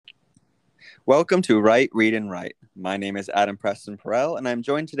Welcome to Write, Read, and Write. My name is Adam Preston Perel, and I'm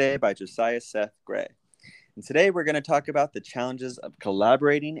joined today by Josiah Seth Gray. And today we're going to talk about the challenges of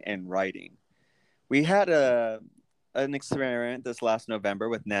collaborating and writing. We had an experiment this last November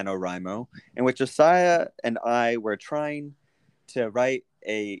with NaNoWriMo, in which Josiah and I were trying to write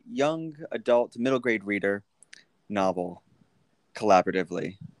a young adult middle grade reader novel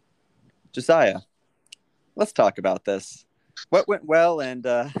collaboratively. Josiah, let's talk about this. What went well and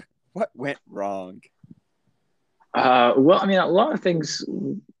what went wrong? A lot of things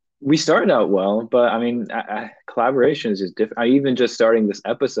we started out well, but collaborations is different. Even just starting this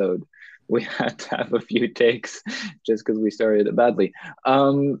episode, we had to have a few takes just because we started it badly.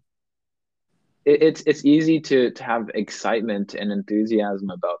 Um, it's easy to have excitement and enthusiasm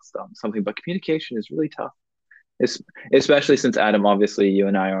about something, but communication is really tough. Es- Especially since Adam, obviously, you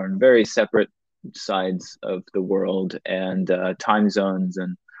and I are on very separate sides of the world and time zones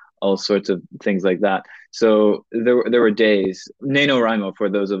and all sorts of things like that. So there were days. NaNoWriMo, for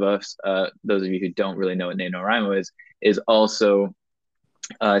those of you who don't really know what NaNoWriMo is also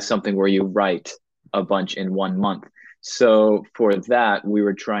something where you write a bunch in 1 month. So for that, we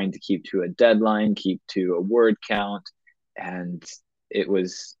were trying to keep to a deadline, keep to a word count, and it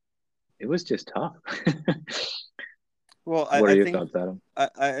was it was just tough. Well, What I, are I your think thoughts, Adam?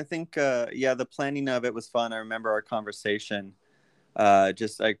 I think yeah, the planning of it was fun. I remember our conversation,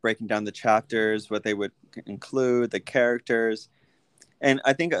 just like breaking down the chapters, what they would include, the characters, and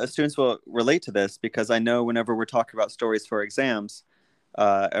I think students will relate to this because I know whenever we're talking about stories for exams,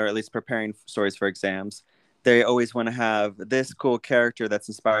 or at least preparing stories for exams, they always want to have this cool character that's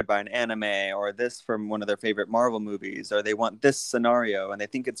inspired by an anime or this from one of their favorite Marvel movies, or they want this scenario and they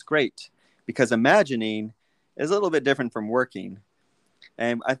think it's great because imagining is a little bit different from working.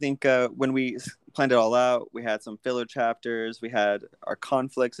 And I think when we planned it all out, we had some filler chapters, we had our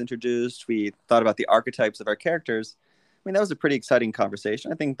conflicts introduced, we thought about the archetypes of our characters. I mean, that was a pretty exciting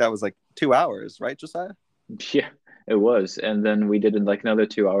conversation. I think that was like 2 hours, right, Josiah? Yeah, it was. And then we did in like another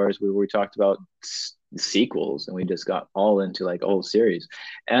 2 hours where we talked about sequels and we just got all into like a whole series.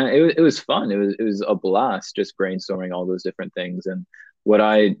 And it was fun. It was a blast just brainstorming all those different things. And what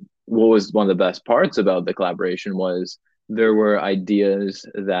was one of the best parts about the collaboration was there were ideas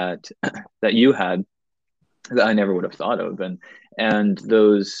that that you had that I never would have thought of. And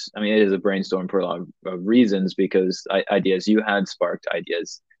those, I mean, it is a brainstorm for a lot of reasons because ideas you had sparked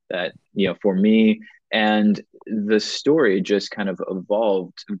ideas that, for me, and the story just kind of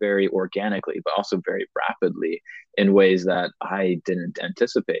evolved very organically, but also very rapidly in ways that I didn't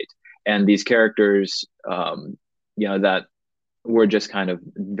anticipate. And these characters, that were just kind of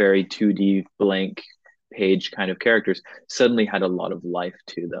very 2D blank page kind of characters suddenly had a lot of life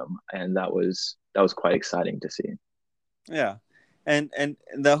to them, and that was quite exciting to see. Yeah. And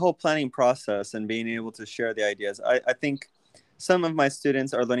the whole planning process and being able to share the ideas, I think some of my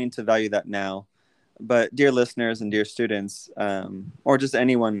students are learning to value that now. But dear listeners and dear students, or just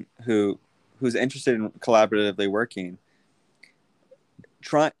anyone who's interested in collaboratively working,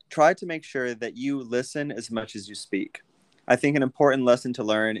 try to make sure that you listen as much as you speak. I think an important lesson to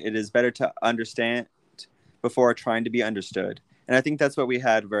learn, it is better to understand before trying to be understood. And I think that's what we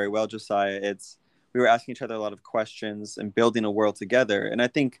had very well, Josiah. It's we were asking each other a lot of questions and building a world together. And I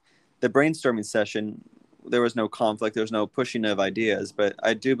think the brainstorming session, there was no conflict, there was no pushing of ideas, but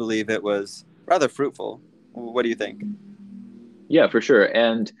I do believe it was rather fruitful. What do you think? Yeah, for sure.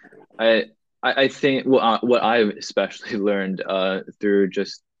 And I I think what I've especially learned through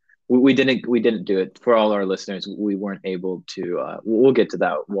just we didn't do it for all our listeners. We weren't able to. We'll get to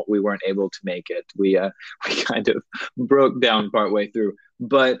that. What we weren't able to make it. We kind of broke down partway through,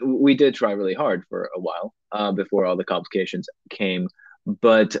 but we did try really hard for a while before all the complications came.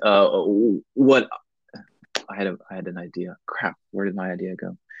 But what I had an idea. Crap, where did my idea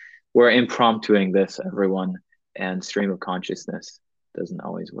go? We're impromptuing this, everyone, and stream of consciousness doesn't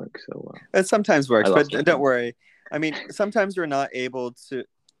always work so well. It sometimes I works, but lost my don't train. worry. I mean, sometimes we're not able to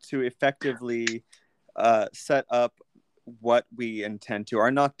effectively set up what we intend to,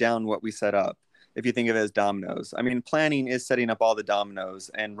 or knock down what we set up. If you think of it as dominoes, I mean, planning is setting up all the dominoes,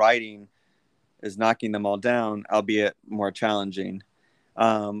 and writing is knocking them all down, albeit more challenging.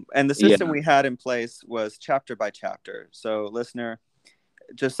 And the system Yeah, we had in place was chapter by chapter. So, listener,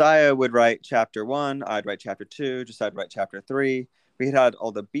 Josiah would write chapter one, I'd write chapter two, Josiah would write chapter three. We had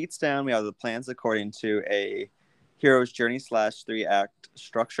all the beats down, we had the plans according to a hero's journey slash 3 act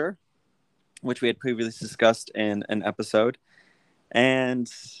structure, which we had previously discussed in an episode. And,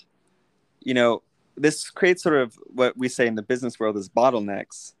 you know, this creates sort of what we say in the business world as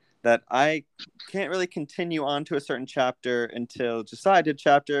bottlenecks, that I can't really continue on to a certain chapter until Josiah did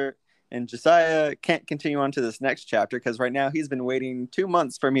chapter And Josiah can't continue on to this next chapter because right now he's been waiting 2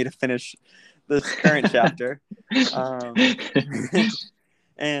 months for me to finish this current chapter. Um,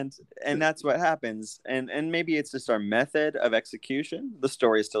 and that's what happens. And maybe it's just our method of execution. The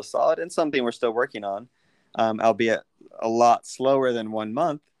story is still solid and something we're still working on, albeit a lot slower than 1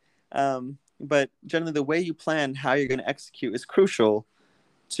 month. But generally, the way you plan how you're going to execute is crucial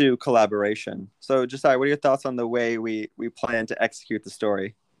to collaboration. So, Josiah, what are your thoughts on the way we plan to execute the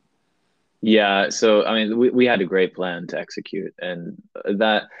story? Yeah, so I mean, we had a great plan to execute, and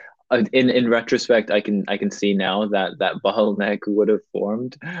that in retrospect, I can see now that that bottleneck would have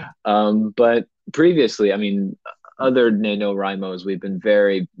formed. But previously, I mean, other NaNoWriMos, we've been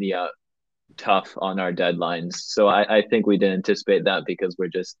very tough on our deadlines. So I think we didn't anticipate that because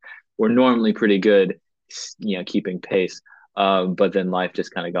we're normally pretty good, keeping pace. But then life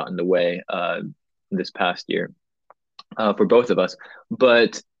just kind of got in the way this past year for both of us.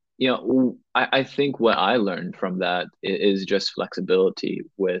 But I think what I learned from that is just flexibility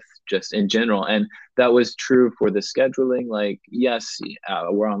with just in general, and that was true for the scheduling. Like, yes,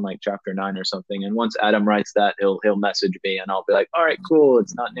 we're on like chapter 9 or something, and once Adam writes that, he'll message me, and I'll be like, all right, cool,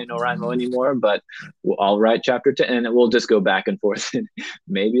 it's not NaNoWriMo anymore, but I'll write chapter 10, and we'll just go back and forth, and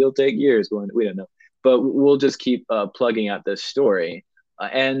maybe it'll take years. We don't know, but we'll just keep plugging at this story,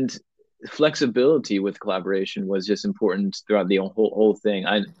 and flexibility with collaboration was just important throughout the whole thing.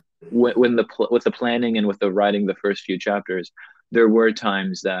 When with the planning and with the writing the first few chapters, there were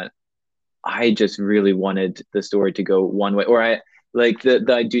times that I just really wanted the story to go one way, or I like the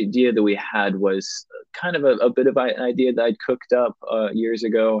idea that we had was kind of a bit of an idea that I'd cooked up years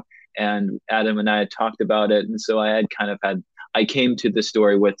ago, and Adam and I had talked about it, and so I came to the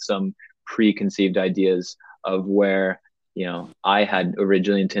story with some preconceived ideas of where I had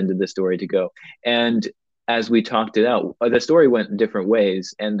originally intended the story to go, and as we talked it out, the story went different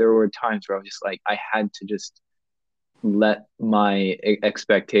ways, and there were times where I was just like, I had to just let my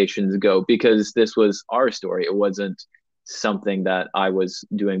expectations go because this was our story. It wasn't something that I was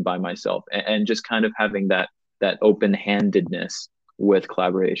doing by myself, and just kind of having that open-handedness with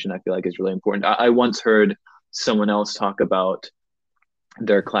collaboration, I feel like is really important. I once heard someone else talk about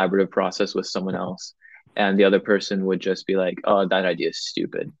their collaborative process with someone else, and the other person would just be like, "Oh, that idea is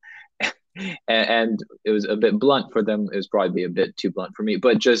stupid." And it was a bit blunt for them. It was probably a bit too blunt for me,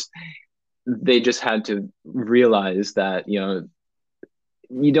 but they just had to realize that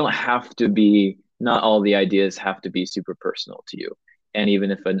you don't have to be, not all the ideas have to be super personal to you, and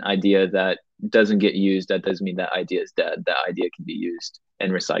even if an idea that doesn't get used, that doesn't mean that idea is dead. That idea can be used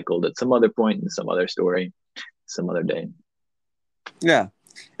and recycled at some other point in some other story, some other day. Yeah,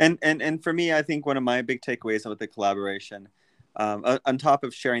 and for me, I think one of my big takeaways with the collaboration, on top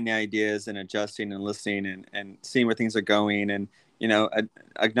of sharing the ideas and adjusting and listening and seeing where things are going, and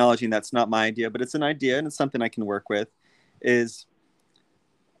acknowledging that's not my idea, but it's an idea and it's something I can work with, is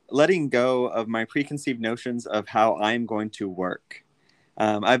letting go of my preconceived notions of how I'm going to work.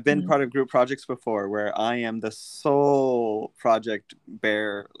 I've been part of group projects before where I am the sole project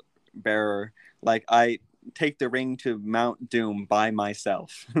bearer. Like, I take the ring to Mount Doom by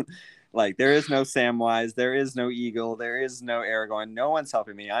myself. Like, there is no Samwise, there is no Eagle, there is no Aragorn. No one's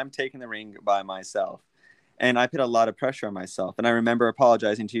helping me. I'm taking the ring by myself. And I put a lot of pressure on myself. And I remember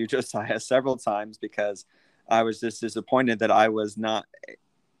apologizing to you, Josiah, several times because I was just disappointed that I was not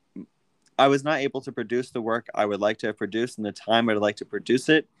able to produce the work I would like to have produced in the time I'd like to produce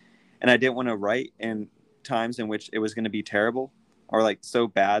it. And I didn't want to write in times in which it was going to be terrible or like so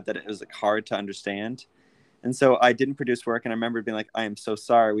bad that it was like hard to understand. And so I didn't produce work. And I remember being like, I am so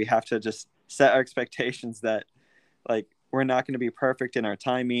sorry. We have to just set our expectations that like we're not going to be perfect in our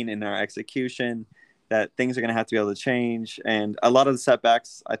timing and our execution, that things are going to have to be able to change. And a lot of the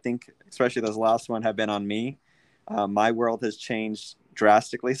setbacks, I think, especially those last one, have been on me. My world has changed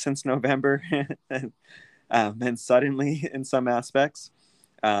drastically since November and suddenly in some aspects,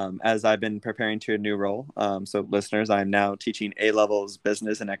 as I've been preparing to a new role. So listeners, I'm now teaching A-levels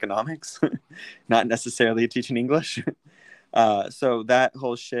business and economics, not necessarily teaching English. So that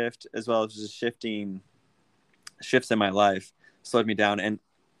whole shift, as well as just shifts in my life, slowed me down. And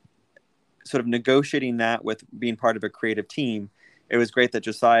sort of negotiating that with being part of a creative team, it was great that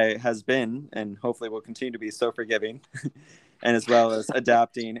Josiah has been, and hopefully will continue to be, so forgiving and as well as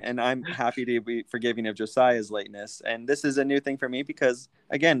adapting. And I'm happy to be forgiving of Josiah's lateness. And this is a new thing for me because,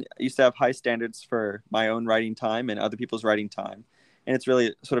 again, I used to have high standards for my own writing time and other people's writing time. And it's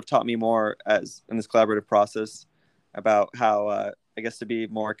really sort of taught me more as in this collaborative process about how, I guess, to be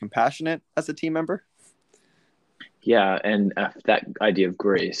more compassionate as a team member. Yeah, and that idea of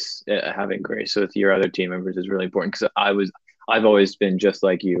grace, having grace with your other team members is really important because I've always been just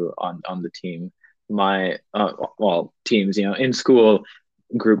like you on the team. My well, teams, in school,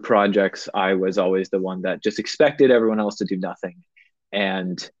 group projects, I was always the one that just expected everyone else to do nothing.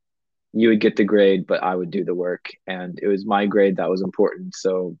 And you would get the grade, but I would do the work. And it was my grade that was important.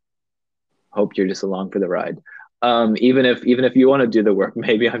 So hope you're just along for the ride. Even if you want to do the work,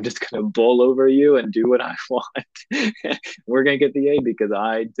 maybe I'm just gonna bowl over you and do what I want. We're gonna get the A because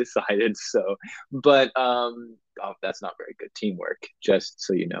I decided so. But oh, that's not very good teamwork. Just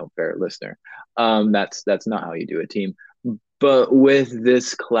so you know, fair listener, that's not how you do a team. But with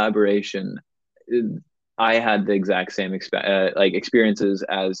this collaboration, I had the exact same like experiences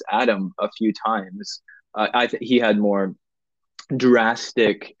as Adam a few times. He had more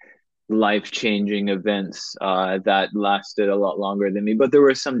drastic life-changing events that lasted a lot longer than me. But there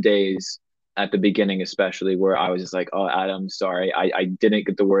were some days at the beginning, especially, where I was just like, "Oh, Adam, sorry, I didn't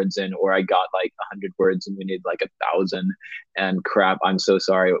get the words in, or I got like 100 words and we need like 1,000, and crap, I'm so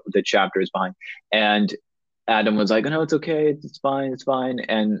sorry. The chapter is behind." And Adam was like, "Oh, no, it's okay, it's fine, it's fine,"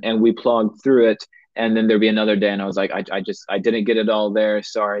 and we plugged through it. And then there'd be another day, and I was like, I didn't get it all there.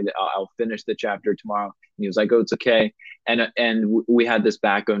 Sorry, I'll finish the chapter tomorrow." And he was like, "Oh, it's okay." And we had this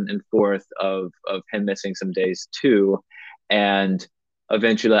back and forth of him missing some days too, and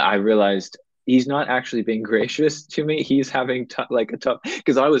eventually I realized he's not actually being gracious to me. He's having like a tough,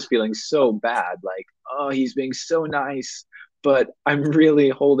 because I was feeling so bad, like, oh, he's being so nice, but I'm really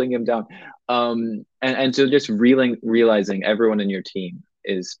holding him down. And so just realizing everyone in your team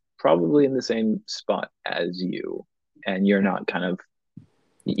is probably in the same spot as you, and you're not kind of,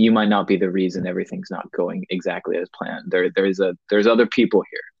 you might not be the reason everything's not going exactly as planned. There's other people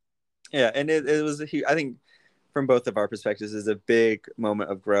here. Yeah, and it was a huge, I think from both of our perspectives is a big moment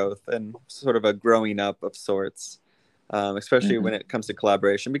of growth and sort of a growing up of sorts, especially Mm-hmm. when it comes to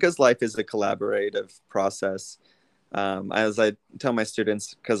collaboration, because life is a collaborative process. As I tell my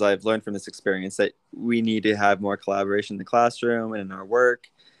students, because I've learned from this experience that we need to have more collaboration in the classroom and in our work,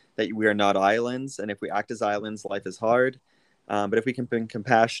 that we are not islands. And if we act as islands, life is hard. But if we can be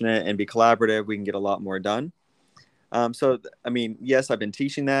compassionate and be collaborative, we can get a lot more done. So, I mean, yes, I've been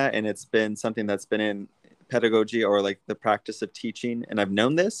teaching that, and it's been something that's been in pedagogy or like the practice of teaching, and I've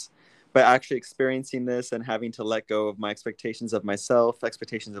known this, but actually experiencing this and having to let go of my expectations of myself,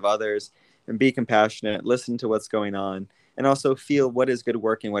 expectations of others, and be compassionate, listen to what's going on, and also feel what is good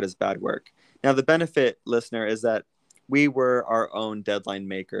work and what is bad work. Now, the benefit, listener, is that we were our own deadline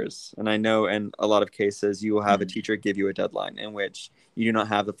makers. And I know in a lot of cases, you will have a Mm-hmm. teacher give you a deadline in which you do not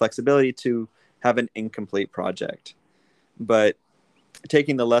have the flexibility to have an incomplete project. But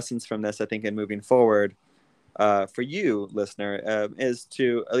taking the lessons from this, I think, and moving forward, for you, listener, is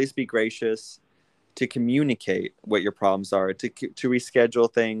to at least be gracious, to communicate what your problems are, to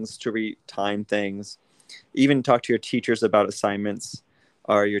reschedule things, to retime things, even talk to your teachers about assignments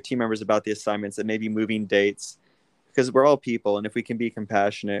or your team members about the assignments and maybe moving dates, because we're all people, and if we can be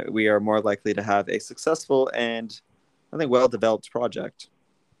compassionate, we are more likely to have a successful and, I think, well-developed project.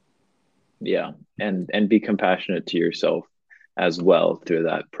 Yeah, and be compassionate to yourself as well through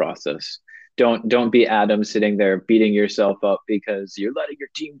that process. Don't be Adam sitting there beating yourself up because you're letting your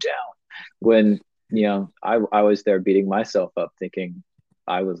team down. When I was there beating myself up thinking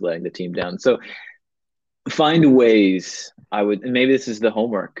I was letting the team down. So find ways. I would, and maybe this is the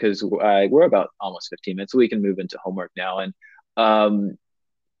homework, because we're about almost 15 minutes, so we can move into homework now. And um,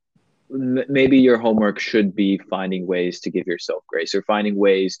 maybe your homework should be finding ways to give yourself grace, or finding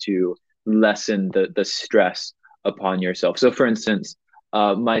ways to lessen the stress upon yourself. So, for instance,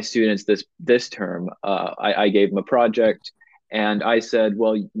 my students this term, I gave them a project, and I said,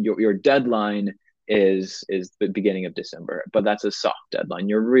 "Well, your deadline is the beginning of December, but that's a soft deadline.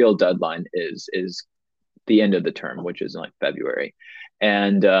 Your real deadline is the end of the term, which is like February."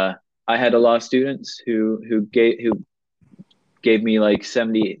 And I had a lot of students who gave me like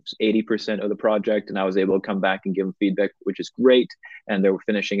 70-80% of the project, and I was able to come back and give them feedback, which is great. And they're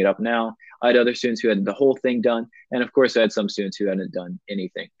finishing it up now. I had other students who had the whole thing done, and of course I had some students who hadn't done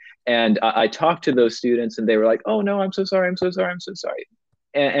anything. And I talked to those students, and they were like, "Oh no, I'm so sorry, I'm so sorry, I'm so sorry,"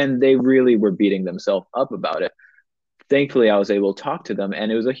 and they really were beating themselves up about it. Thankfully I was able to talk to them,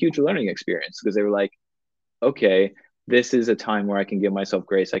 and it was a huge learning experience, because they were like, "Okay, this is a time where I can give myself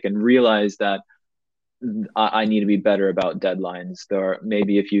grace. I can realize that I need to be better about deadlines. There are,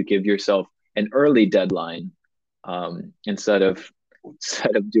 maybe if you give yourself an early deadline, instead of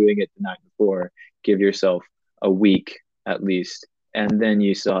doing it the night before, give yourself a week at least, and then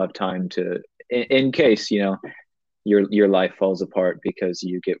you still have time to, in case your life falls apart because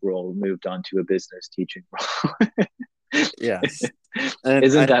you get moved on to a business teaching role." Yes. And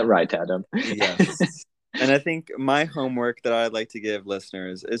Isn't that right, Adam? yes. And I think my homework that I'd like to give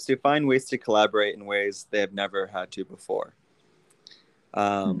listeners is to find ways to collaborate in ways they have never had to before.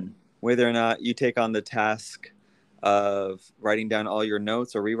 Hmm. Whether or not you take on the task of writing down all your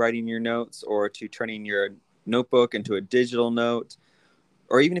notes or rewriting your notes, or to turning your notebook into a digital note,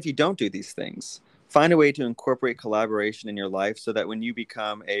 or even if you don't do these things, find a way to incorporate collaboration in your life so that when you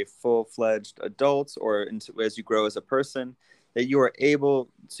become a full-fledged adult or as you grow as a person, that you are able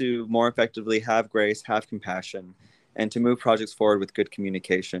to more effectively have grace, have compassion, and to move projects forward with good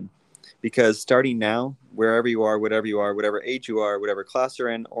communication. Because starting now, wherever you are, whatever age you are, whatever class you're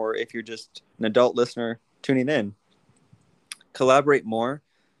in, or if you're just an adult listener tuning in, collaborate more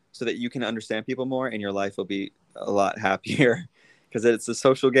so that you can understand people more and your life will be a lot happier because it's a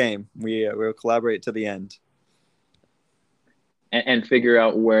social game. We'll collaborate to the end. And figure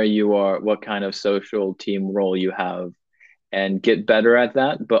out where you are, what kind of social team role you have, and get better at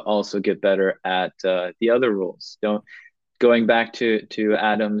that, but also get better at the other roles. Don't going back to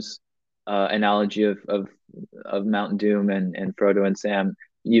Adam's analogy of Mount Doom and Frodo and Sam.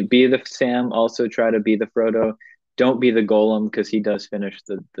 You be the Sam, also try to be the Frodo. Don't be the Golem because he does finish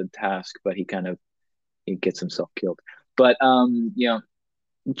the task, but he gets himself killed. But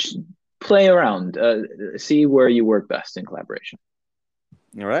play around, see where you work best in collaboration.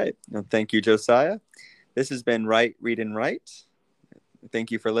 All right. Well, thank you, Josiah. This has been Write, Read, and Write.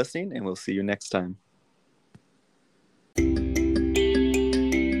 Thank you for listening, and we'll see you next time.